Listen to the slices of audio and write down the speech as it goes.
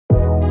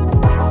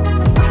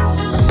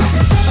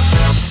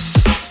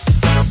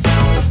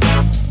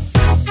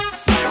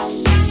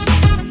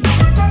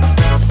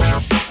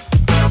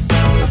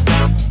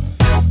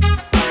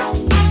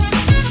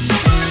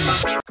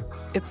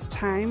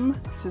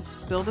Welcome to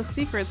Spill the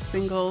Secrets,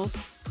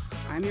 singles.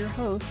 I'm your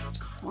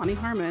host, Lonnie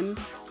Harmon,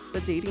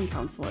 the dating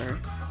counselor.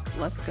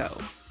 Let's go.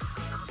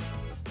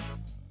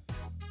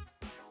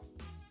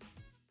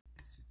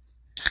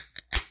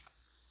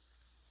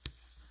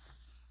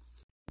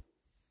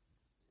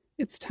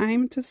 It's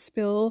time to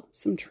spill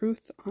some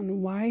truth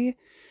on why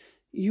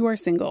you are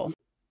single.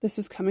 This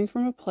is coming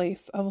from a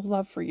place of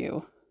love for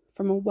you,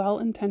 from a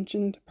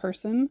well-intentioned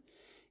person.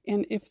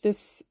 And if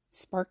this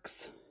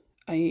sparks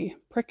a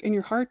prick in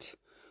your heart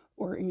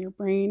or in your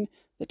brain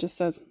that just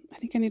says, I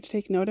think I need to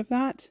take note of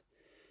that,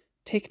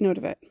 take note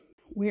of it.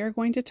 We are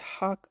going to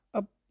talk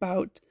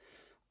about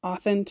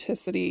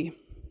authenticity.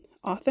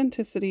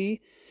 Authenticity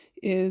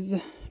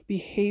is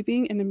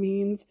behaving in a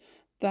means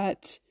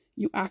that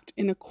you act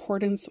in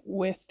accordance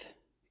with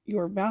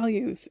your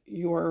values,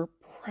 your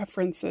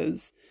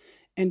preferences,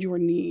 and your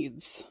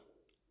needs.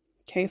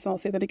 Okay, so I'll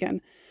say that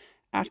again.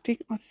 Acting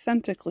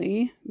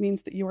authentically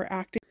means that you are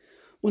acting.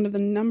 One of the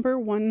number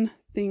one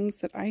things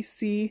that I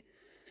see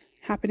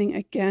happening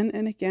again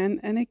and again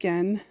and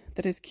again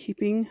that is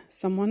keeping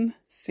someone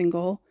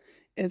single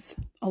is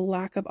a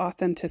lack of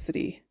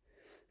authenticity.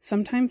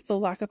 Sometimes the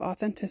lack of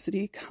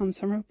authenticity comes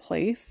from a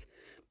place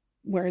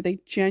where they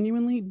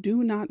genuinely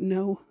do not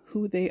know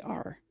who they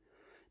are.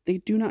 They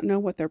do not know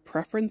what their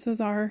preferences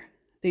are.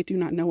 They do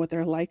not know what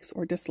their likes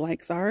or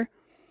dislikes are.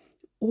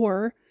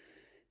 Or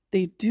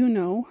they do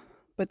know,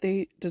 but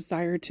they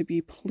desire to be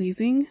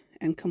pleasing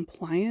and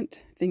compliant,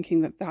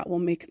 thinking that that will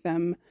make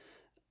them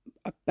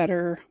a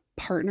better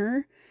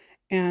partner.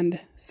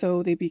 And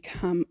so they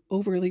become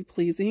overly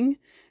pleasing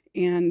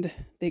and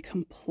they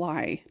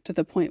comply to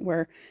the point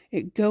where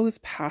it goes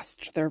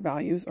past their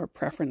values or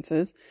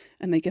preferences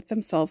and they get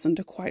themselves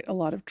into quite a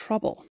lot of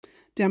trouble.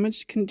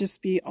 Damage can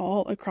just be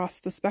all across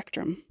the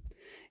spectrum,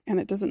 and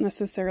it doesn't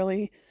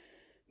necessarily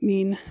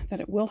mean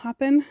that it will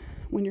happen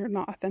when you're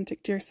not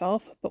authentic to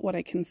yourself. But what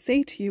I can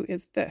say to you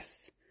is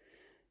this: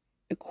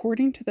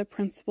 according to the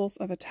principles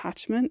of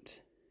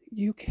attachment,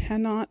 you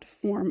cannot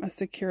form a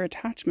secure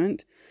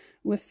attachment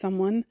with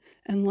someone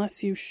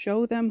unless you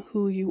show them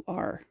who you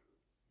are.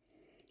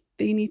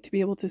 They need to be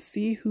able to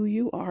see who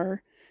you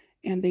are,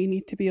 and they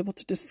need to be able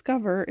to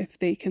discover if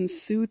they can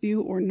soothe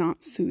you or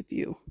not soothe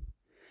you.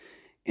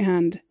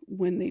 And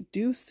when they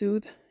do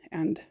soothe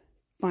and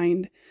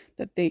find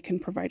that they can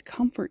provide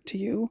comfort to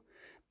you,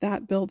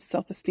 that builds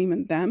self-esteem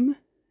in them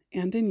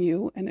and in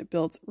you, and it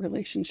builds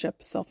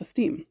relationship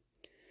self-esteem.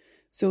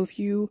 So if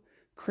you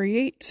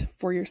create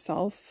for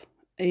yourself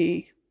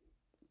a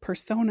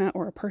persona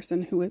or a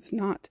person who is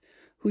not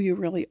who you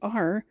really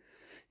are,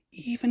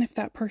 even if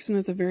that person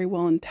is a very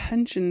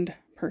well-intentioned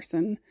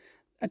person,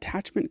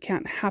 attachment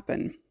can't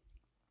happen.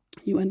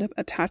 You end up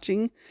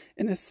attaching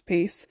in a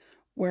space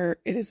where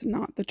it is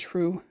not the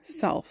true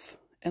self.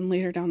 And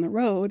later down the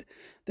road,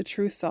 the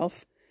true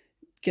self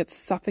gets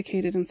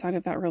suffocated inside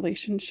of that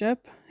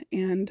relationship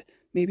and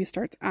maybe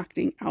starts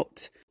acting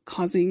out,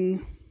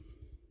 causing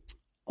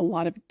a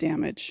lot of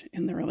damage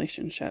in the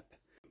relationship.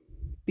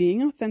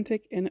 Being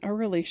authentic in a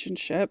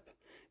relationship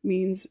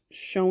means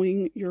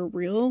showing your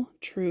real,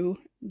 true,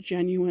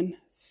 genuine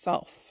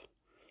self.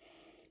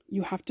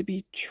 You have to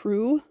be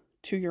true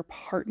to your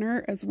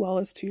partner as well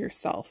as to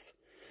yourself.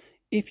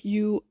 If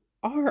you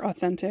are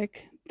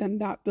authentic, then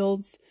that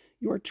builds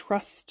your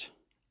trust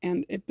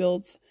and it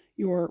builds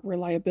your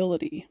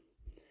reliability.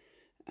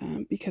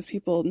 Because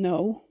people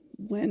know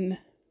when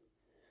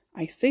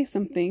I say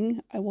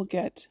something, I will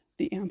get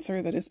the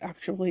answer that is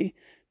actually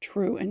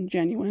true and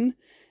genuine.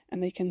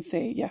 And they can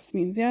say yes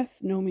means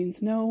yes, no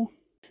means no,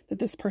 that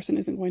this person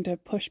isn't going to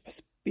push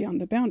beyond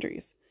the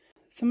boundaries.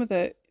 Some of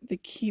the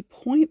key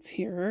points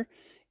here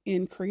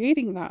in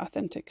creating that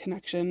authentic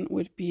connection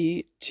would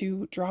be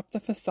to drop the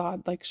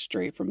facade like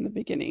straight from the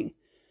beginning.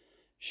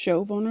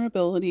 Show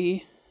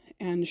vulnerability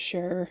and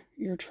share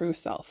your true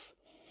self.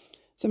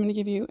 So I'm going to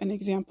give you an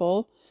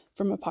example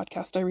from a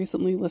podcast I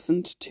recently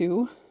listened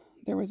to.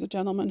 There was a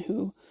gentleman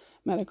who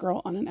met a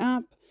girl on an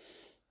app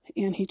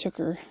and he took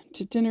her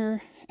to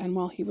dinner. And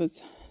while he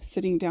was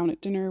sitting down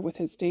at dinner with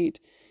his date,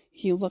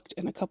 he looked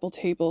in a couple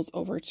tables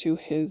over to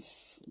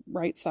his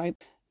right side.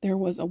 There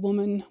was a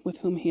woman with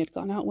whom he had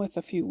gone out with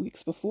a few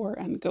weeks before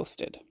and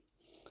ghosted.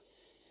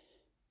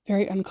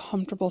 Very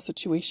uncomfortable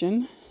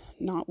situation.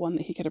 Not one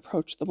that he could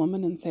approach the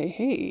woman and say,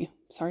 hey,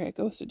 sorry I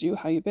ghosted you,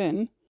 how you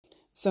been?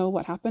 So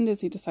what happened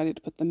is he decided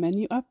to put the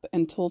menu up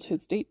and told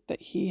his date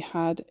that he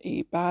had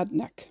a bad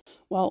neck.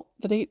 Well,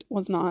 the date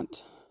was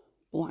not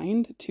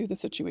blind to the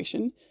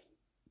situation,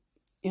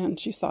 and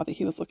she saw that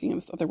he was looking at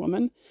this other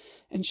woman,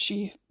 and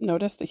she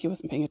noticed that he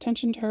wasn't paying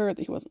attention to her,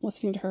 that he wasn't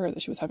listening to her,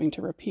 that she was having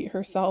to repeat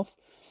herself.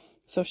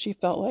 So she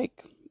felt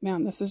like,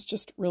 man, this is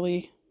just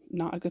really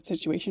not a good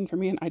situation for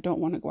me, and I don't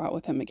want to go out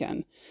with him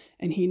again.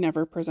 And he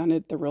never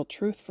presented the real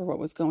truth for what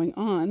was going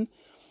on,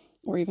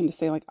 or even to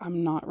say, like,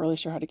 I'm not really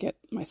sure how to get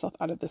myself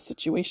out of this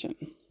situation.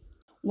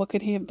 What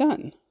could he have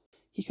done?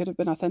 He could have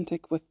been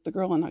authentic with the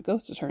girl and not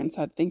ghosted her and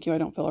said, thank you, I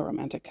don't feel a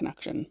romantic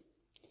connection.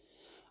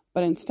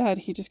 But instead,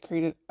 he just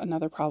created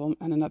another problem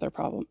and another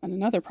problem and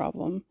another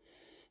problem.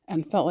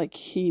 and felt like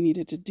he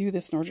needed to do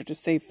this in order to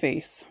save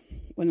face,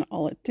 when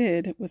all it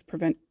did was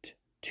prevent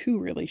two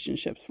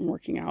relationships from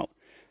working out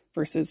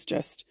versus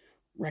just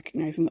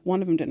recognizing that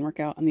one of them didn't work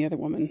out and the other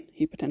woman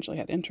he potentially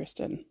had interest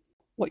in.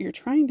 What you're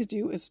trying to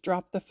do is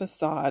drop the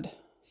facade.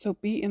 So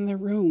be in the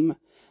room.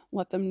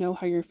 Let them know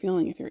how you're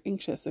feeling, if you're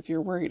anxious, if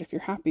you're worried, if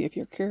you're happy, if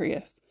you're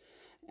curious,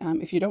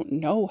 if you don't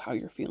know how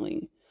you're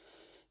feeling.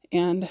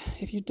 And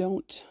if you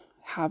don't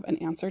have an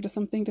answer to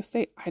something, to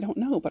say, I don't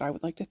know, but I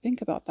would like to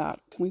think about that.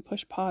 Can we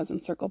push pause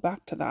and circle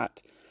back to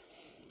that?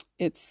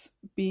 It's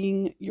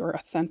being your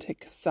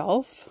authentic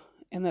self.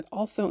 And that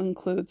also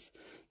includes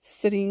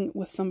sitting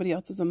with somebody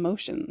else's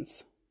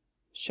emotions,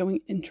 showing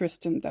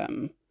interest in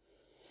them,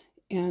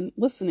 and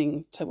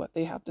listening to what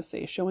they have to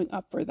say, showing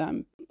up for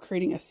them,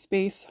 creating a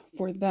space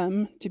for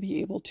them to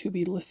be able to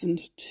be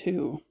listened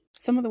to.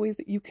 Some of the ways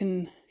that you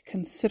can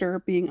consider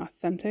being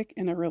authentic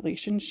in a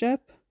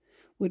relationship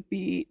would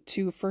be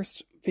to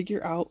first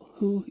figure out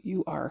who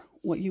you are,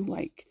 what you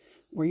like,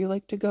 where you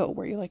like to go,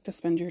 where you like to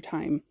spend your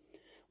time,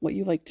 what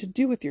you like to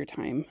do with your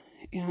time,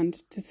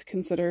 and to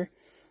consider,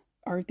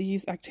 are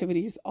these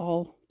activities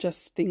all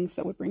just things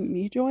that would bring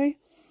me joy?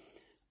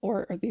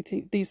 Or are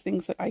these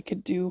things that I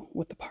could do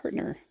with a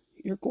partner?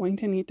 You're going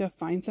to need to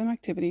find some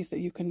activities that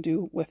you can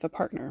do with a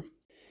partner.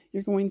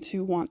 You're going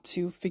to want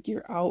to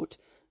figure out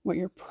what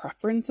your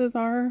preferences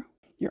are.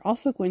 You're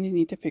also going to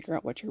need to figure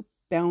out what your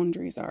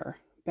boundaries are.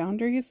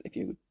 Boundaries, if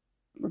you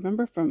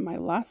remember from my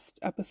last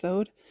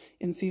episode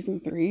in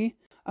season 3,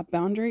 a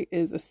boundary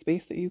is a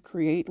space that you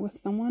create with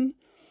someone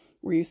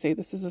where you say,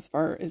 this is as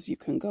far as you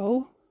can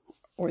go,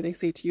 or they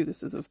say to you,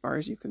 this is as far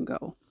as you can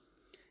go.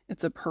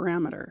 It's a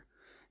parameter.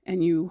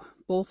 And you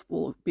both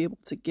will be able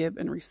to give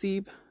and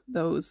receive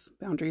those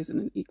boundaries in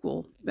an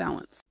equal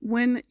balance.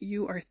 When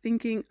you are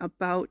thinking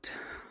about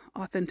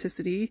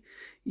authenticity,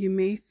 you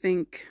may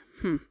think,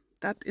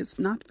 that is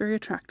not very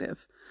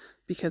attractive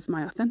because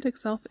my authentic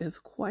self is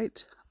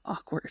quite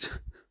awkward.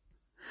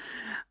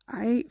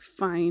 I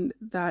find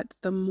that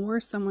the more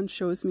someone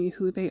shows me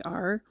who they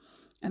are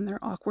and their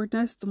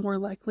awkwardness, the more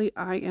likely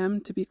I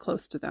am to be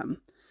close to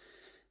them.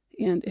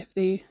 And if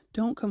they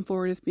don't come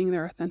forward as being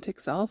their authentic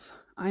self,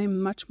 I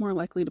am much more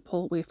likely to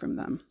pull away from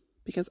them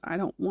because I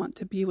don't want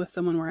to be with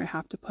someone where I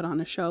have to put on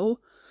a show,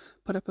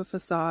 put up a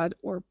facade,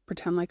 or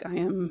pretend like I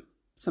am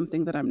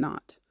something that I'm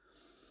not.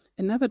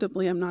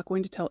 Inevitably, I'm not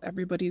going to tell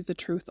everybody the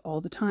truth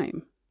all the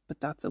time,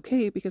 but that's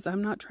okay because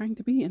I'm not trying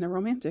to be in a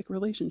romantic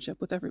relationship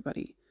with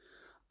everybody.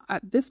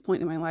 At this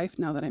point in my life,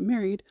 now that I'm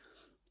married,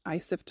 I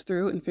sift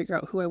through and figure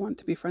out who I want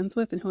to be friends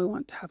with and who I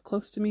want to have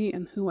close to me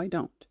and who I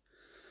don't.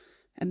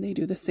 And they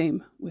do the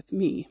same with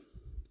me.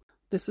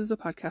 This is a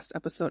podcast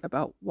episode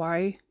about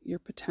why you're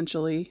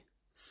potentially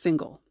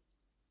single.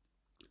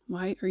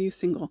 Why are you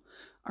single?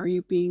 Are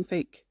you being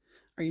fake?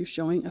 Are you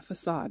showing a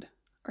facade?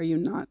 Are you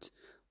not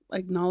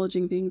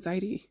acknowledging the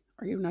anxiety?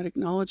 Are you not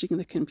acknowledging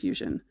the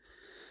confusion?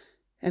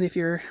 And if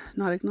you're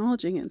not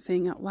acknowledging it and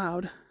saying out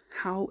loud,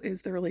 how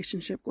is the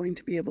relationship going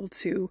to be able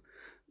to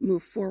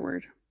move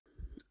forward?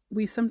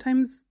 We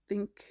sometimes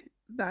think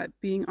that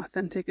being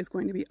authentic is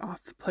going to be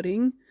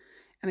off-putting.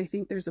 And I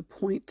think there's a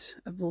point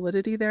of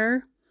validity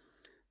there,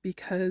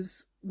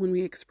 because when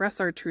we express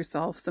our true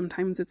self,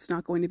 sometimes it's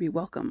not going to be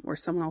welcome, or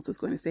someone else is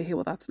going to say, hey,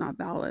 well, that's not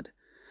valid.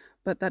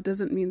 But that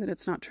doesn't mean that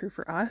it's not true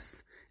for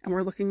us. And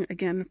we're looking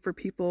again for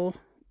people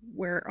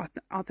where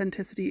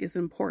authenticity is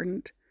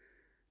important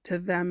to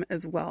them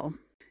as well.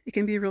 It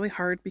can be really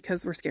hard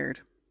because we're scared.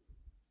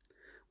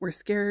 We're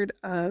scared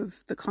of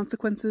the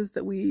consequences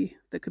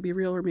that could be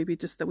real, or maybe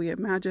just that we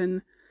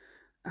imagine,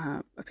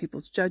 of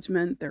people's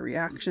judgment, their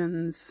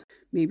reactions,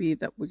 maybe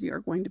that we are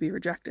going to be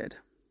rejected.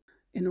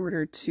 In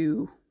order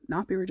to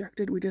not be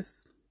rejected, we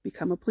just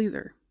become a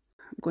pleaser.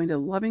 I'm going to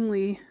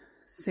lovingly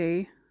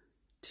say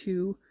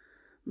to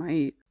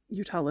my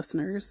Utah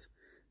listeners,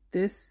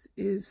 this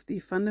is the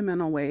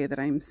fundamental way that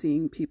I'm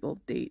seeing people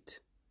date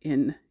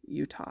in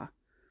Utah.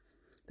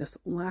 This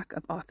lack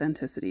of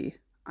authenticity.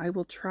 I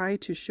will try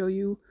to show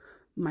you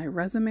my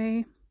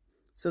resume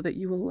so that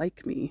you will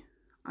like me.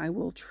 I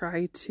will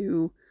try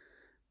to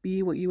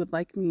be what you would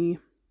like me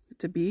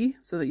to be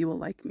so that you will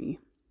like me.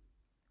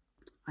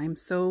 I'm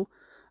so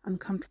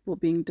uncomfortable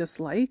being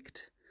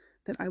disliked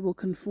that I will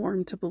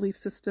conform to belief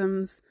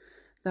systems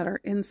that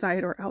are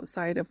inside or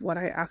outside of what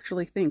I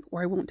actually think,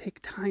 or I won't take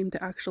time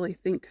to actually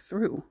think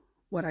through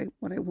what I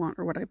want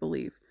or what I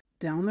believe.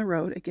 Down the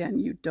road, again,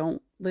 you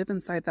don't live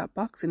inside that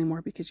box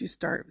anymore because you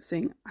start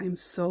saying, I'm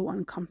so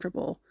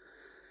uncomfortable.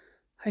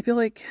 I feel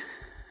like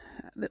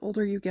the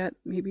older you get,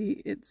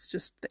 maybe it's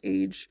just the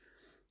age,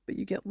 but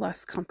you get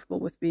less comfortable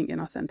with being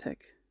inauthentic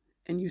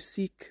and you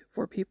seek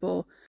for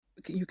people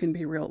you can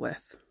be real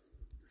with.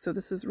 So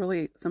this is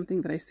really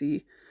something that I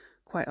see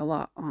quite a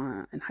lot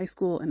in high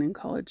school and in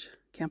college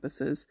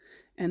campuses.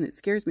 And it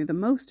scares me the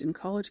most in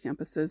college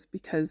campuses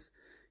because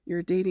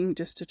you're dating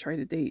just to try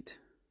to date.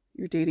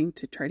 You're dating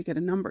to try to get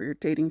a number. You're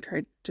dating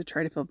to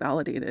try to feel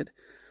validated.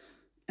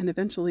 And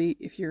eventually,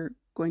 if you're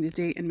going to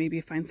date and maybe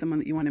find someone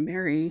that you want to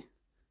marry,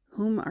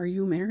 whom are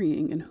you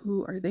marrying and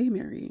who are they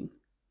marrying?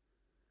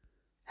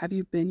 Have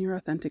you been your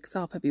authentic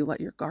self? Have you let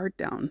your guard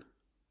down?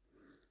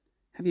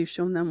 Have you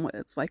shown them what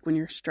it's like when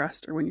you're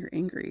stressed or when you're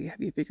angry?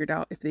 Have you figured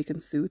out if they can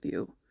soothe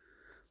you?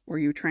 Or are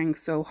you trying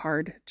so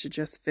hard to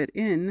just fit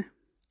in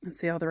and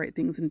say all the right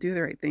things and do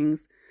the right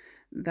things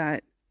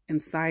that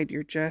inside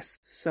you're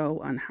just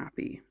so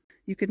unhappy?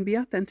 You can be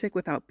authentic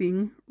without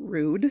being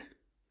rude.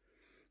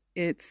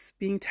 It's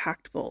being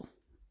tactful.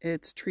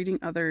 It's treating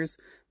others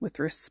with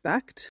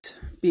respect,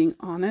 being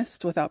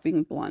honest without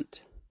being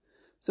blunt.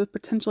 So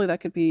potentially that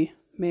could be,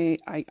 may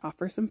I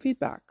offer some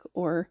feedback?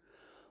 Or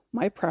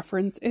my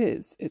preference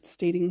is, it's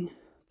stating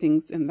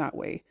things in that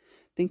way,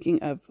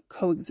 thinking of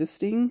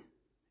coexisting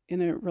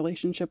in a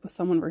relationship with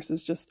someone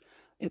versus just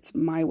it's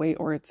my way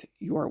or it's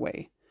your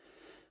way,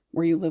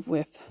 where you live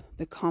with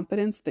the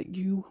confidence that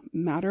you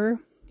matter,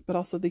 but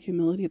also the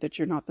humility that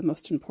you're not the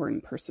most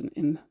important person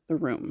in the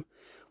room.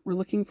 We're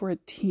looking for a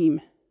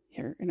team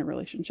here in a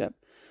relationship.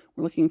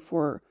 We're looking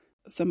for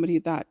somebody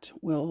that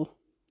will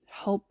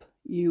help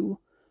you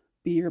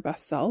be your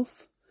best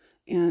self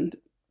and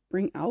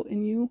bring out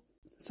in you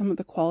some of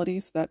the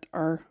qualities that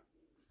are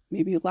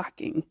maybe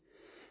lacking,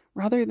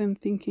 rather than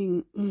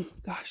thinking,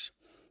 gosh,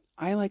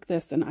 I like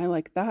this and I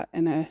like that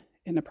in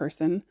a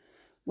person.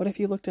 What if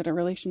you looked at a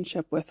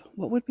relationship with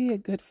what would be a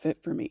good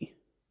fit for me?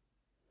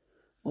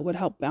 What would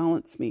help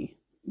balance me?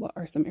 What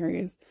are some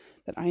areas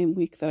that I am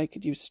weak that I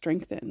could use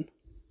strength in?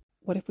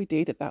 What if we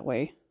dated that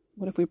way?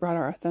 What if we brought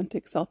our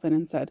authentic self in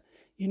and said,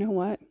 you know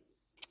what?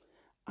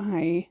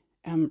 I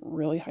am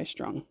really high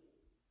strung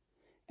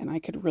and I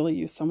could really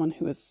use someone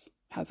who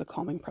has a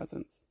calming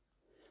presence.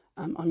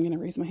 I'm going to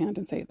raise my hand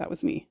and say that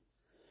was me.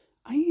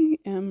 I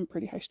am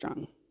pretty high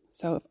strung.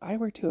 So if I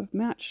were to have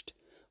matched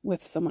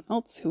with someone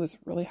else who was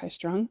really high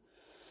strung,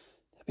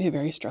 that'd be a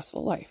very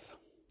stressful life.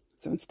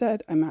 So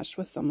instead, I matched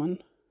with someone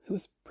who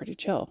was pretty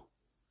chill.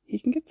 He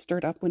can get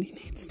stirred up when he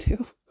needs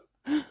to,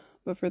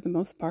 but for the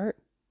most part,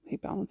 he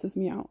balances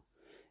me out.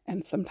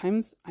 And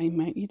sometimes I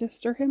might need to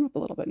stir him up a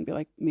little bit and be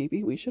like,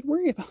 maybe we should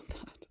worry about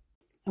that.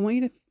 I want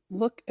you to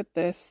look at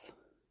this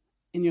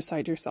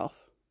inside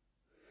yourself.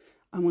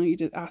 I want you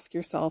to ask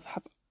yourself,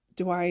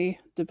 do I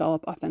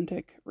develop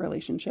authentic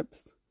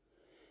relationships?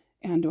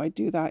 And do I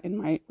do that in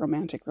my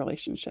romantic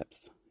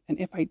relationships? And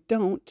if I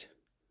don't,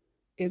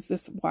 is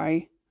this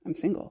why I'm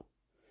single?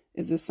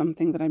 Is this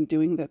something that I'm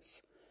doing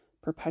that's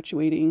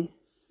perpetuating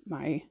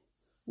my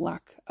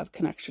lack of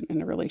connection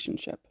in a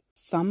relationship?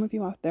 Some of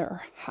you out there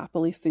are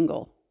happily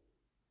single,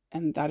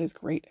 and that is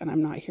great. And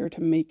I'm not here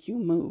to make you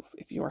move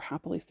if you are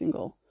happily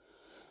single.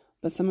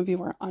 But some of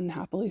you are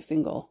unhappily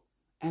single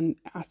and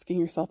asking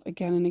yourself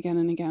again and again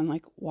and again,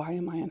 like, why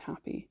am I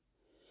unhappy?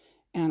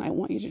 And I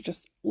want you to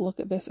just look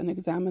at this and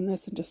examine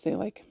this and just say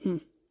like,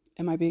 am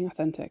I being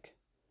authentic?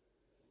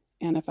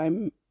 And if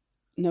I'm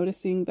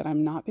noticing that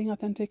I'm not being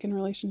authentic in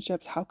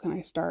relationships, how can I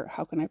start?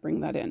 How can I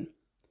bring that in?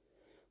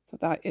 So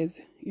that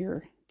is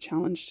your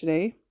challenge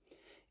today.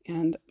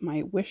 And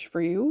my wish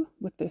for you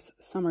with this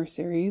summer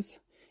series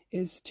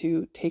is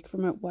to take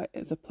from it what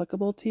is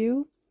applicable to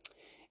you.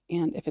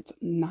 And if it's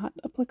not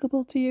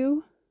applicable to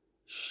you,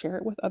 share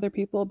it with other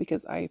people,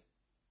 because I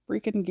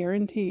freaking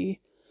guarantee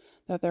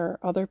that there are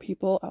other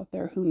people out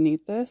there who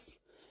need this.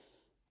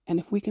 And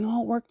if we can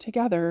all work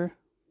together,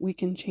 we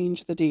can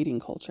change the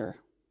dating culture.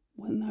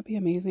 Wouldn't that be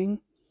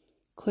amazing?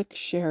 Click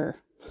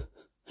share.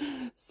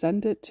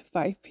 Send it to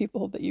 5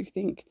 people that you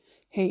think,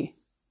 hey,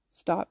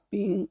 stop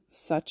being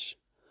such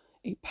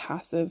a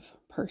passive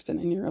person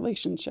in your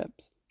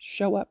relationships.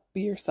 Show up,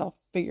 be yourself,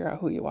 figure out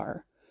who you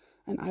are.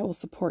 And I will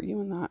support you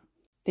in that.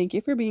 Thank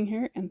you for being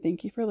here and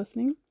thank you for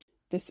listening.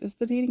 This is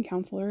the Dating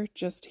Counselor,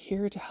 just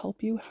here to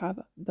help you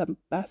have the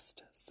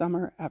best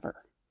summer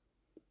ever.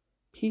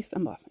 Peace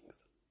and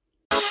blessings.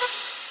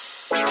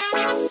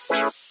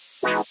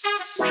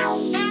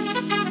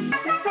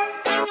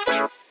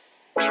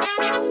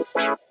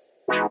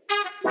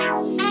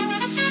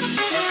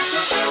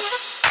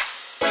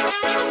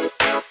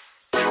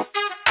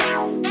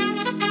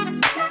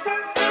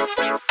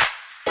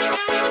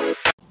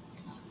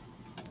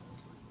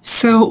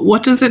 So,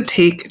 what does it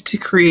take to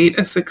create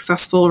a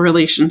successful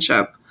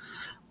relationship?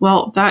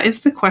 Well, that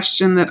is the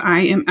question that I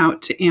am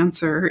out to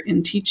answer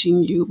in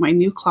teaching you my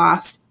new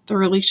class, the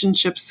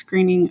Relationship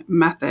Screening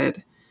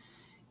Method.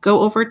 Go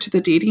over to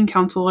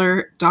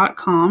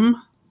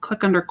thedatingcounselor.com,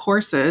 click under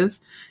courses,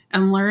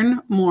 and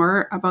learn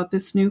more about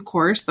this new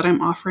course that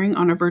I'm offering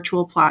on a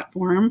virtual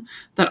platform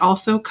that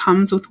also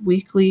comes with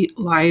weekly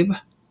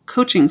live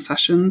coaching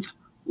sessions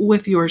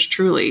with yours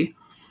truly.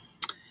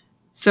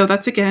 So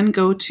that's, again,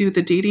 go to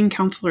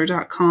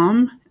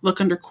thedatingcounselor.com, look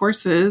under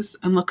courses,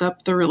 and look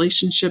up the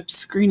Relationship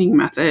Screening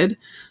Method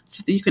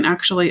so that you can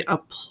actually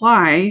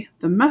apply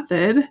the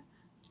method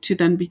to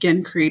then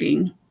begin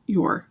creating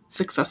your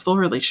successful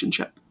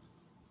relationship.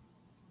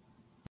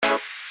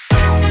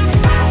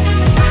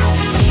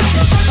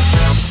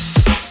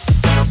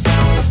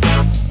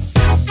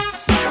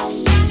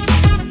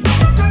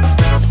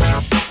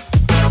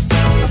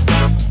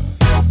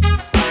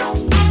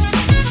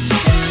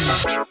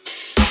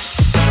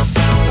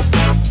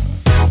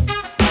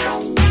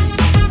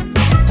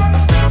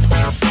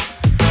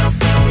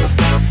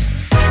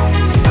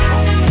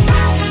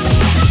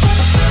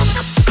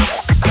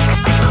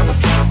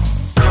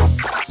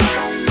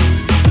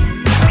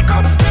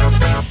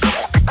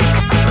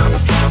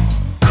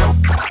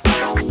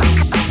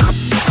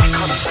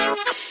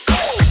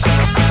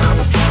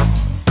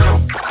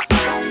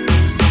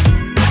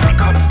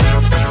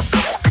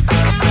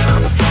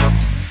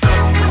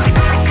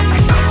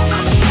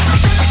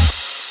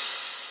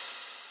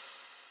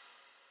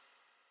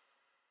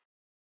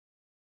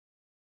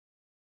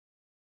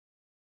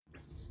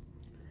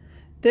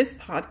 This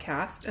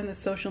podcast and the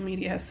social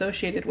media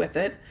associated with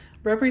it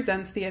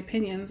represents the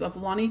opinions of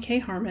Lonnie K.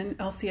 Harmon,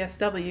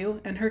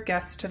 LCSW, and her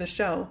guests to the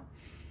show.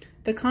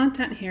 The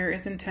content here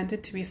is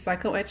intended to be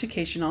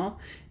psychoeducational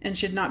and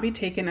should not be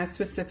taken as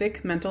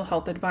specific mental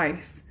health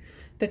advice.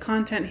 The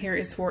content here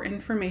is for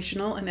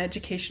informational and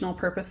educational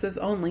purposes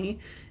only,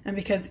 and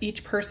because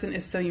each person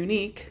is so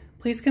unique,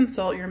 please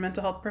consult your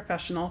mental health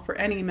professional for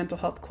any mental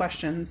health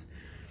questions.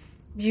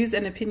 Views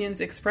and opinions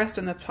expressed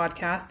in the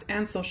podcast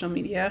and social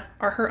media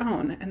are her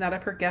own and that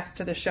of her guests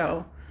to the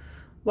show.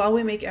 While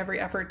we make every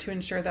effort to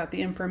ensure that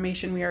the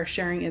information we are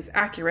sharing is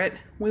accurate,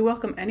 we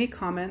welcome any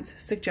comments,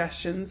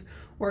 suggestions,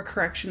 or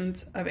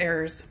corrections of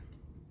errors.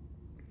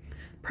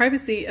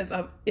 Privacy is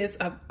of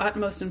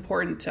utmost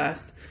importance to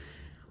us.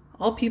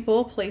 All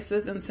people,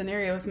 places, and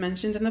scenarios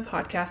mentioned in the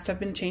podcast have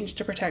been changed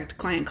to protect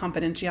client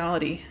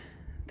confidentiality.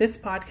 This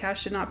podcast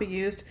should not be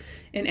used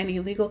in any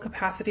legal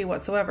capacity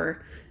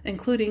whatsoever,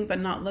 including but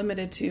not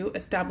limited to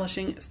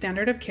establishing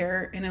standard of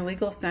care in a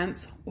legal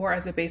sense or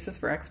as a basis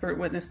for expert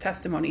witness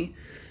testimony.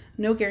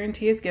 No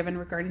guarantee is given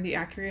regarding the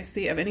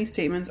accuracy of any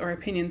statements or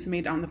opinions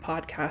made on the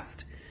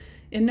podcast.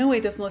 In no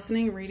way does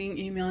listening, reading,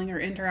 emailing, or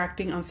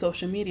interacting on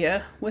social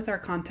media with our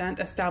content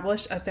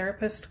establish a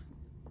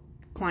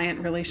therapist-client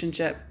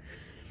relationship.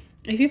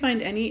 If you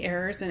find any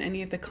errors in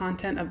any of the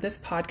content of this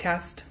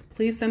podcast,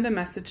 please send a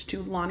message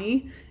to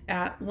Lonnie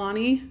at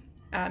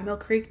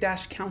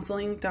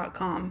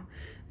millcreek-counseling.com.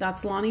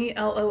 That's Lonnie,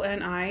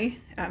 Loni,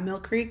 at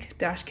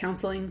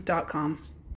millcreek-counseling.com.